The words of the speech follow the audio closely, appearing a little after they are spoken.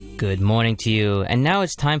Good morning to you. And now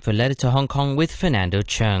it's time for Letter to Hong Kong with Fernando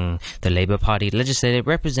Cheung, the Labour Party legislator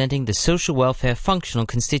representing the Social Welfare Functional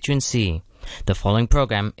Constituency. The following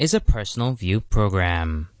program is a personal view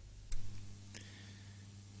program.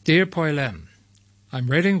 Dear Poi Lam, I'm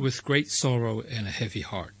writing with great sorrow and a heavy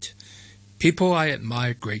heart. People I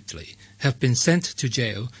admire greatly have been sent to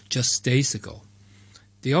jail just days ago.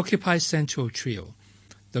 The Occupy Central trio,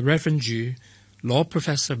 the Reverend Chu, law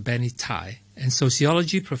professor Benny Tai, and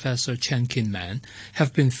sociology professor Cheung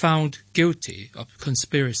have been found guilty of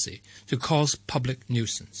conspiracy to cause public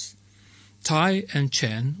nuisance. Tai and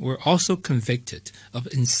Chen were also convicted of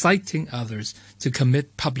inciting others to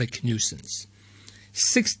commit public nuisance.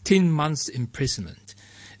 16 months imprisonment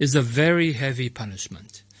is a very heavy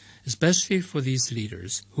punishment, especially for these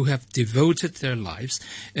leaders who have devoted their lives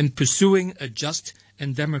in pursuing a just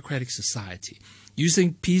and democratic society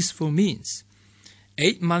using peaceful means.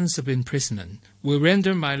 8 months of imprisonment will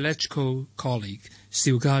render my LegCo colleague,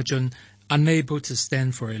 Siu Ga-jun, unable to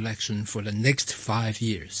stand for election for the next 5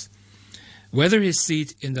 years. Whether his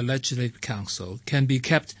seat in the Legislative Council can be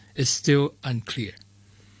kept is still unclear.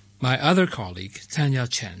 My other colleague, Tanya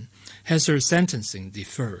Chen, has her sentencing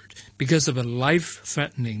deferred because of a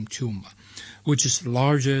life-threatening tumor, which is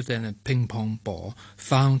larger than a ping-pong ball,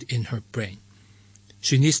 found in her brain.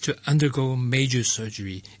 She needs to undergo major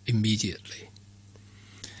surgery immediately.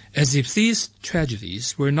 As if these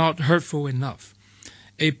tragedies were not hurtful enough,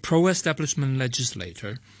 a pro-establishment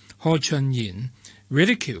legislator, Ho Chun-yin,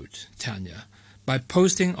 ridiculed Tanya by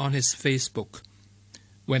posting on his Facebook,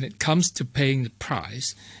 "When it comes to paying the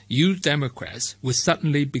price, you Democrats will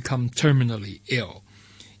suddenly become terminally ill.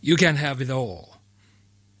 You can have it all."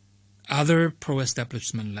 Other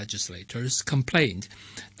pro-establishment legislators complained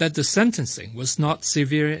that the sentencing was not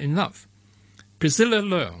severe enough. Priscilla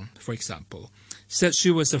Leung, for example, said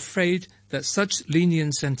she was afraid that such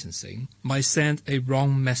lenient sentencing might send a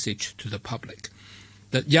wrong message to the public,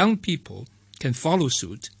 that young people can follow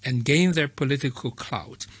suit and gain their political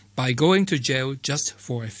clout by going to jail just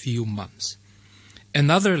for a few months.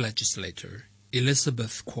 Another legislator,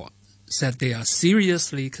 Elizabeth Kwok, said they are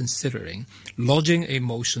seriously considering lodging a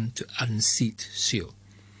motion to unseat Xiu.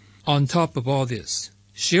 On top of all this,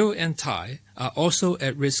 Xiu and Tai are also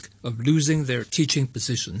at risk of losing their teaching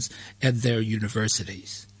positions at their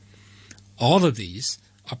universities. All of these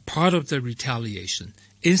are part of the retaliation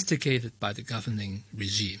instigated by the governing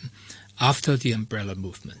regime after the umbrella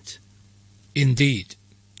movement. Indeed,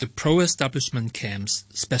 the pro-establishment camp's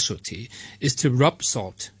specialty is to rub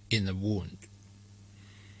salt in a wound.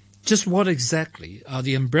 Just what exactly are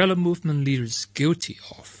the umbrella movement leaders guilty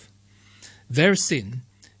of? Their sin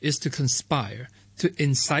is to conspire to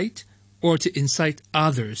incite or to incite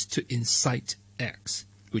others to incite acts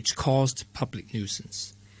which caused public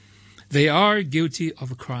nuisance. They are guilty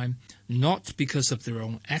of a crime not because of their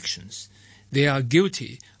own actions. They are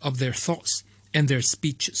guilty of their thoughts and their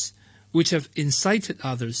speeches, which have incited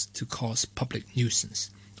others to cause public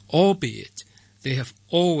nuisance, albeit they have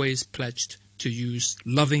always pledged to use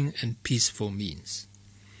loving and peaceful means.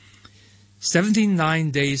 79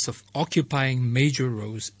 days of occupying major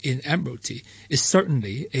roads in Admiralty is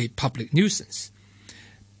certainly a public nuisance.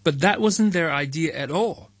 But that wasn't their idea at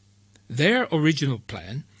all. Their original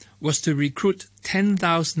plan was to recruit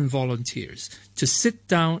 10,000 volunteers to sit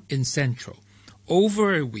down in Central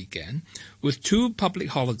over a weekend with 2 public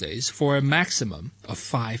holidays for a maximum of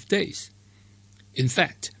 5 days. In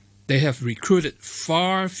fact, they have recruited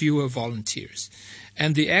far fewer volunteers,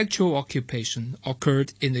 and the actual occupation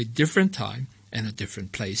occurred in a different time and a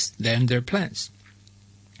different place than their plans.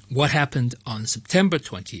 What happened on September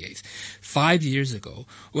 28th, 5 years ago,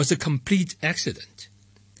 was a complete accident.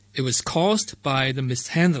 It was caused by the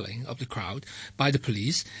mishandling of the crowd by the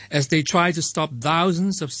police as they tried to stop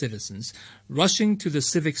thousands of citizens rushing to the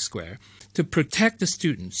civic square to protect the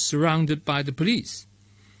students surrounded by the police.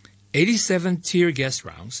 87 tear gas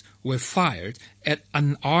rounds were fired at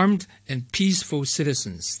unarmed and peaceful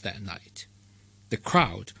citizens that night. The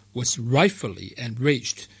crowd was rightfully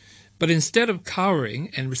enraged, but instead of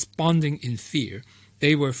cowering and responding in fear,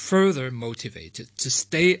 they were further motivated to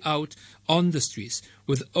stay out on the streets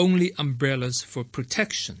with only umbrellas for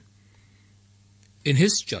protection. In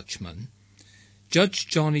his judgment, Judge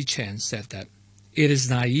Johnny Chan said that it is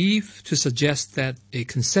naive to suggest that a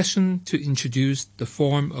concession to introduce the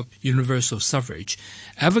form of universal suffrage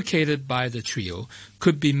advocated by the trio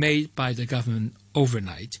could be made by the government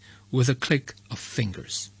overnight with a click of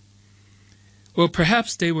fingers. Well,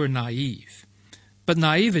 perhaps they were naive, but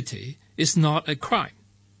naivety is not a crime.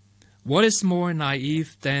 What is more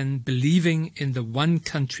naive than believing in the one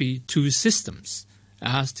country, two systems?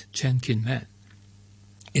 Asked Cheung.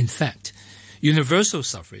 In fact, universal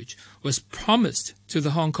suffrage was promised to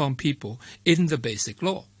the Hong Kong people in the Basic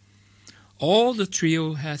Law. All the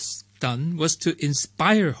trio has done was to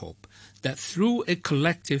inspire hope that through a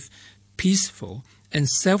collective, peaceful, and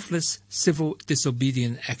selfless civil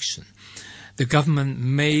disobedient action, the government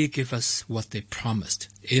may give us what they promised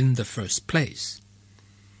in the first place.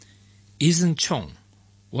 Cheung,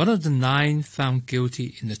 one of the 9 found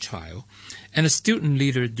guilty in the trial, and a student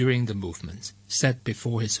leader during the movement, said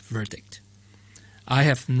before his verdict, "I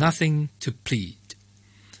have nothing to plead.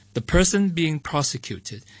 The person being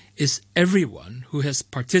prosecuted is everyone who has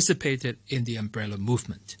participated in the umbrella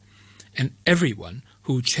movement, and everyone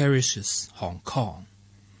who cherishes Hong Kong.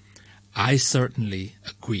 I certainly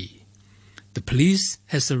agree. The police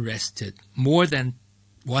has arrested more than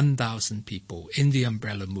 1,000 people in the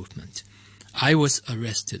umbrella movement. I was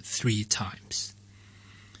arrested 3 times.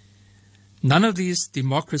 None of these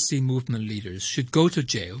democracy movement leaders should go to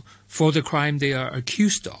jail for the crime they are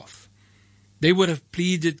accused of. They would have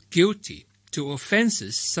pleaded guilty to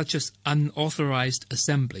offenses such as unauthorized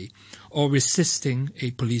assembly or resisting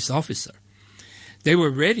a police officer. They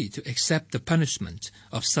were ready to accept the punishment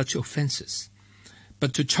of such offenses.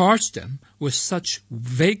 But to charge them with such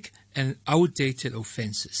vague and outdated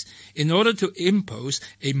offenses in order to impose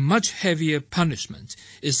a much heavier punishment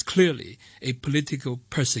is clearly a political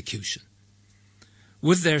persecution.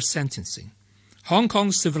 With their sentencing, Hong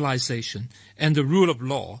Kong's civilization and the rule of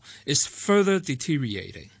law is further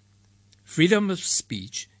deteriorating. Freedom of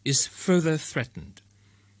speech is further threatened.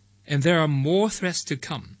 And there are more threats to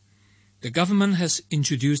come. The government has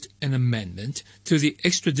introduced an amendment to the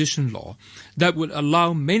extradition law that would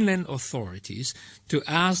allow mainland authorities to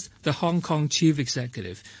ask the Hong Kong chief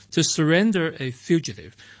executive to surrender a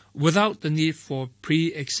fugitive without the need for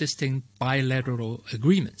pre-existing bilateral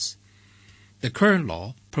agreements. The current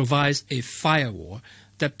law provides a firewall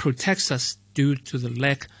that protects us due to the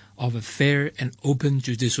lack of a fair and open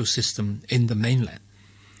judicial system in the mainland.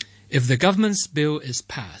 If the government's bill is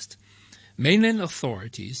passed, mainland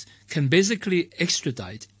authorities can basically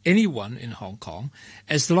extradite anyone in Hong Kong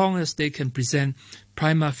as long as they can present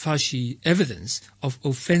prima facie evidence of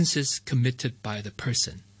offenses committed by the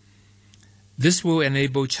person. This will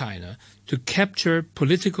enable China to capture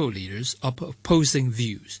political leaders of opposing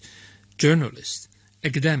views, journalists,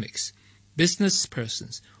 academics, business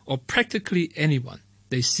persons, or practically anyone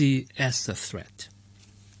they see as a threat.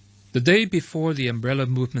 The day before the umbrella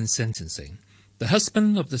movement sentencing, the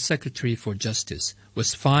husband of the Secretary for Justice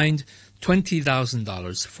was fined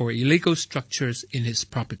 $20,000 for illegal structures in his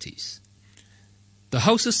properties. The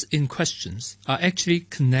houses in question are actually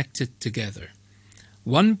connected together.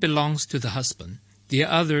 One belongs to the husband, the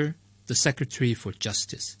other the Secretary for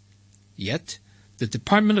Justice. Yet, the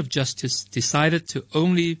Department of Justice decided to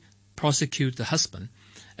only prosecute the husband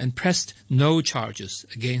and pressed no charges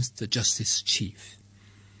against the Justice Chief.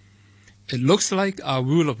 It looks like our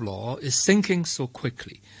rule of law is sinking so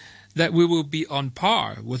quickly that we will be on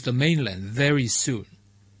par with the mainland very soon.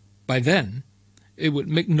 By then, it would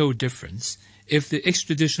make no difference if the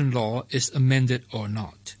extradition law is amended or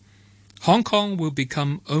not. Hong Kong will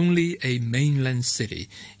become only a mainland city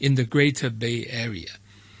in the Greater Bay Area,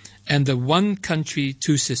 and the one country,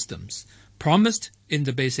 2 systems promised in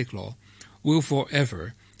the Basic Law will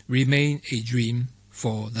forever remain a dream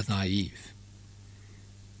for the naive.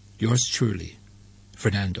 Yours truly,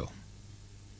 Fernando.